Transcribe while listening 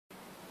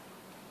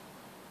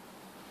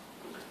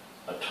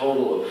A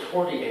total of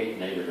 48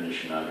 Native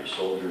Anishinaabe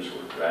soldiers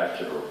were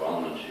drafted or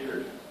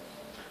volunteered,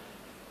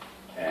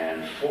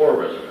 and 4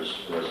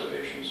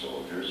 reservation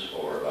soldiers,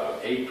 or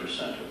about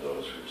 8% of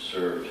those who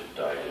served,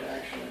 died in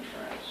action in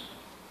France.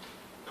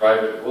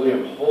 Private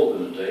William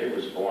Holden Day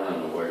was born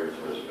on the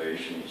Wayworth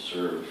Reservation. He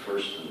served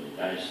first in the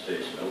United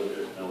States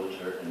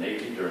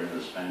Navy during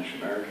the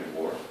Spanish-American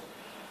War,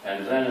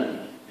 and then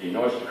in the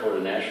North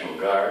Dakota National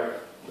Guard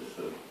with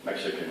the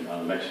on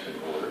the Mexican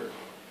border.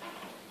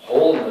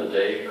 Holden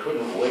Day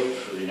couldn't wait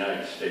for the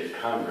United States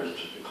Congress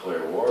to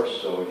declare war,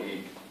 so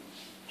he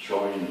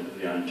joined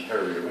the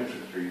Ontario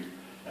Infantry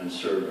and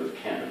served with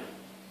Canada.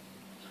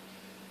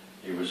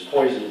 He was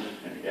poisoned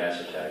in a gas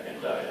attack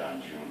and died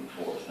on June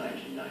 4th,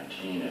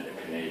 1919 at a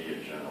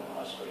Canadian General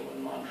Hospital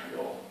in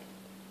Montreal.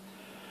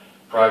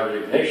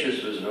 Private Ignatius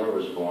Vizenor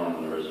was born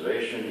on the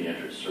reservation. He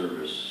entered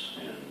service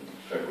in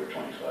February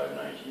 25,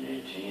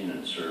 1918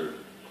 and served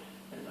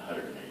in the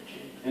 118th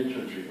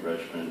Infantry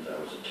Regiment that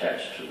was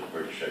attached to the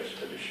British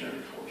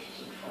Expeditionary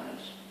Forces in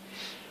France.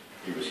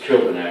 He was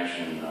killed in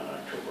action on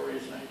October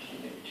 8,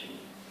 1918.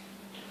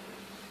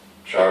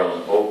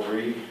 Charles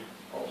Beaupre,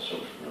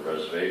 also from the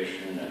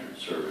reservation, entered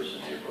service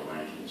in April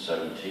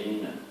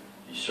 1917, and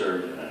he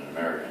served in an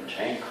American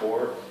tank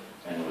corps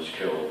and was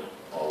killed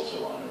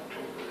also on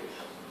October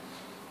 8th.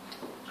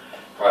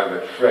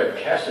 Private Fred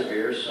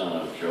Casimir, son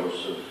of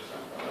Joseph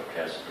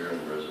Casimir on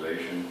the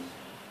reservation,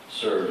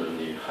 served in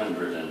the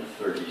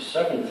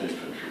 137th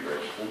Infantry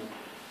Regiment,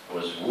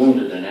 was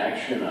wounded in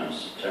action on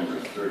September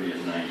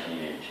 30th,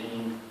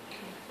 1918,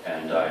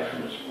 and died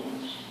from his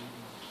wounds.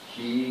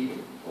 He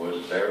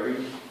was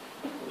buried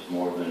with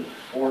more than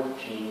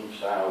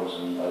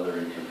 14,000 other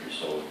infantry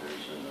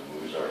soldiers in the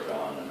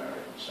Meuse-Argonne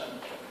American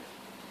Cemetery.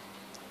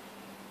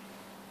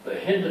 The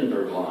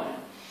Hindenburg Line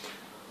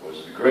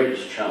was the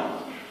greatest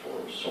challenge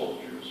for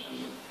soldiers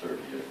in the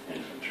 30th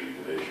Infantry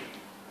Division.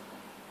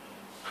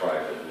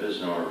 Private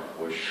Vizenor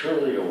was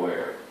surely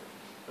aware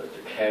that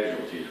the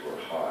casualties were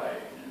high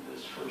in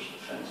this first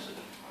offensive.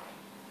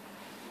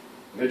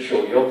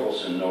 Mitchell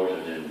Yokelson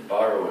noted in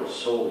Borrowed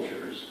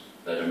Soldiers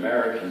that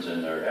Americans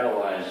and their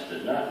allies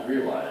did not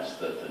realize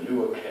that the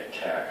new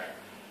attack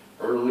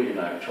early in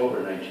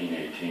October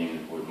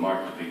 1918 would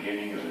mark the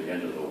beginning of the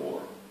end of the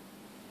war.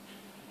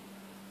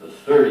 The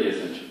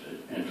 30th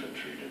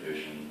Infantry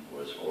Division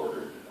was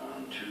ordered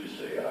on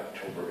Tuesday,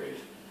 October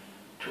 8th,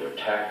 to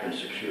attack and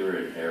secure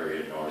an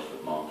area north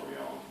of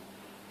Montreal,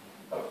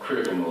 a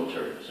critical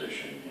military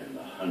position in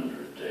the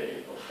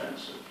 100-day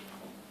offensive.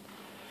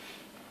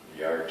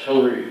 The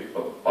artillery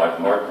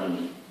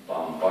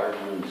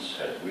bombardments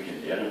had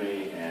weakened the enemy,